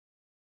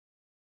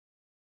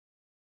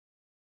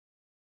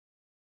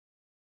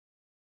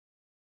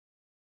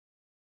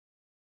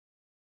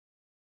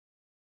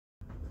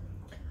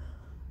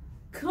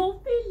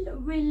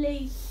Corbyn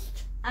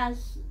released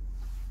as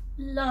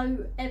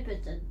low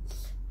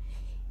evidence.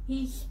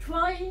 He's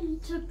trying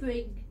to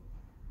bring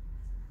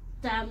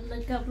down the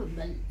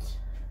government.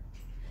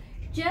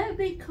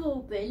 Jeremy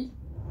Corbyn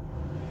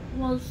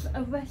was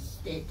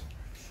arrested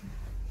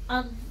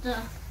under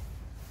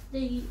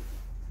the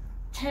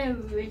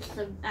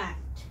Terrorism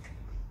Act.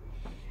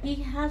 He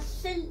has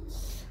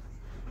since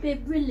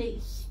been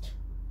released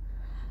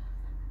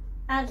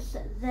as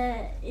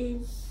there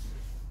is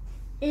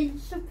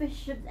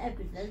insufficient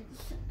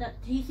evidence that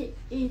he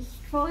is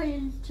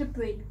trying to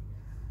bring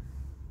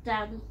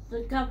down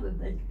the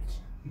government.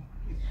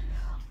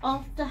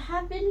 After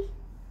having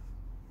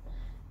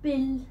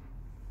been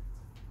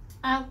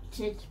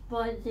outed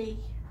by the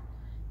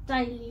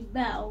Daily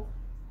Mail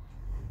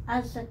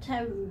as a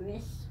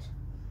terrorist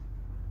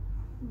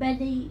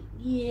many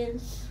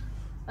years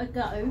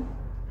ago,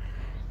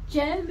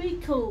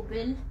 Jeremy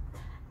Corbyn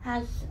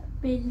has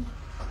been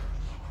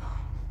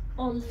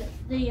on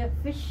the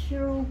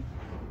official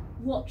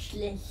watch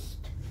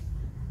list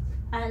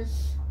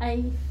as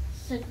a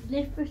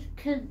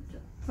significant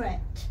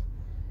threat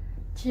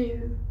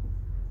to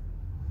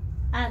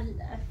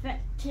an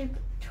effective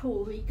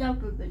Tory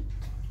government.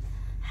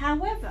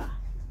 However,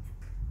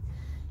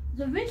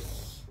 the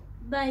risks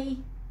may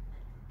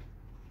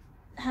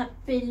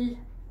have been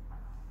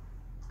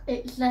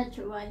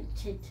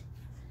exaggerated.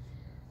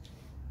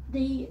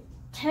 The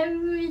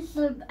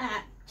Terrorism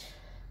Act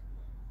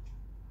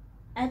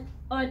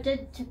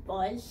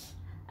identifies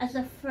as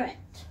a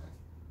threat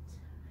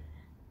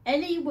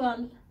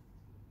anyone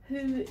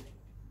who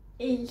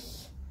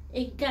is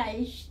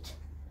engaged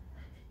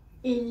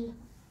in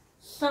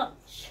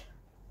such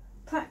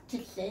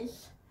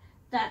practices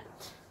that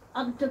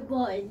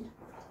undermine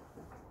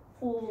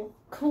or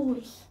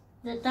cause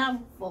the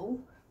downfall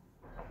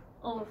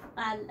of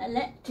an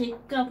elected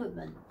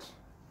government.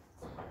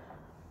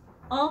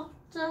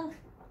 After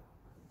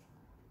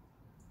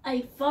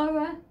a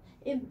thorough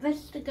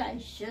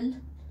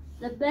investigation,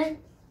 the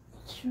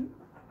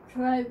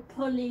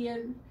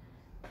Metropolitan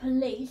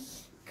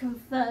Police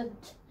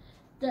confirmed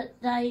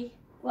that they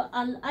were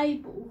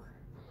unable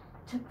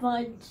to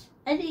find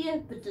any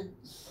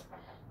evidence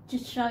to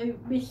show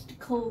Mr.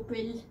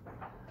 Corbyn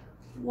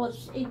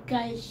was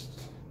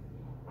engaged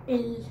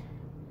in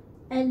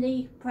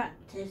any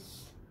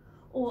practice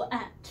or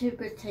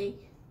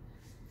activity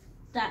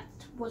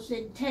that was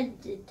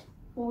intended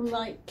or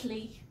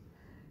likely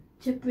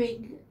to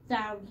bring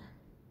down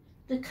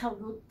the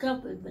current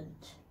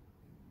government.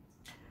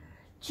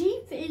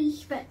 Chief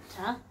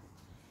Inspector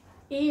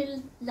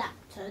Ian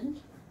Lapton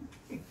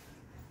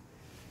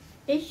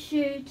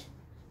issued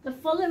the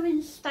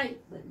following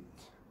statement.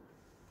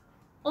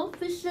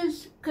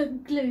 Officers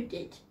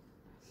concluded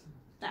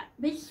that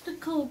Mr.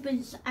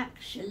 Corbyn's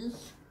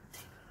actions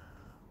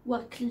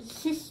were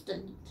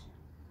consistent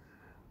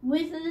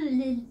with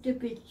an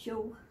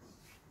individual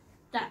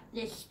that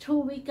this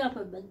Tory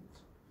government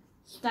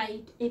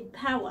stayed in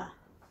power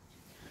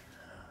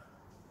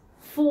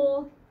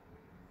for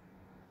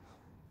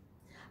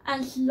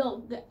as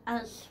long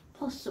as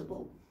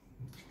possible.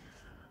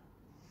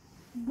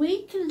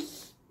 We can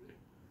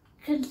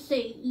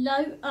see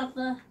no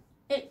other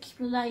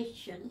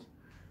explanation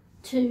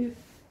to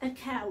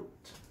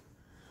account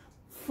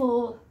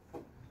for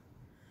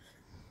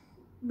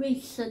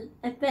recent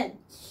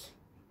events.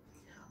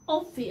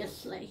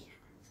 Obviously,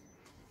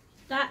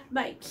 that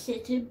makes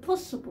it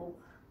impossible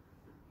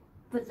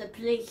for the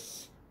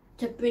police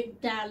to bring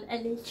down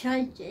any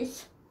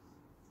charges.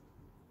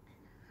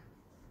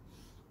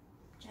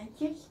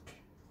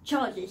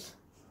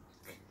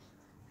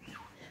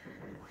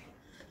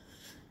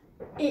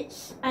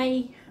 It's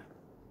a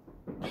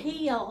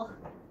PR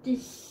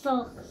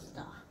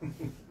disaster.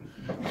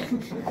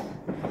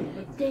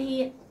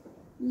 The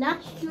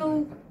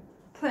national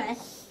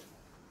press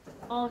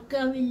are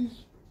going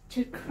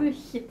to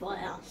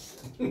crucify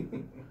us.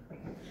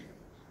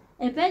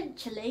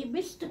 Eventually,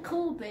 Mr.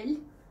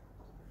 Corbyn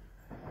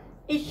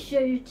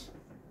issued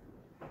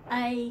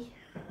a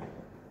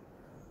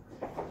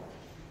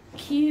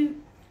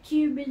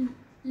human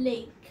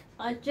link.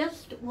 I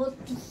just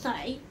want to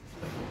say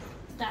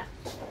that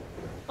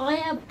I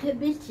am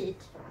committed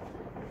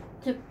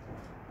to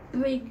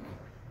bringing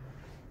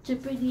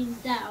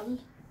down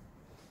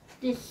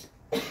this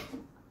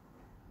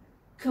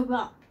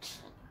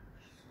corrupt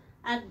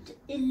and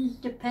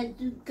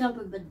independent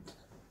government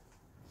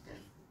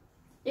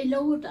in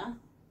order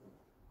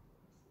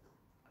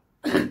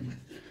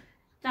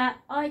that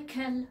I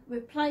can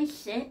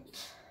replace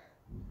it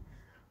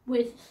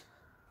with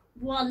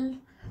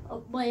one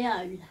of my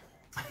own.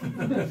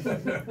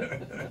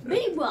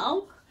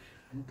 Meanwhile,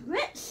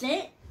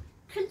 Brexit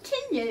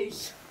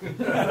continues.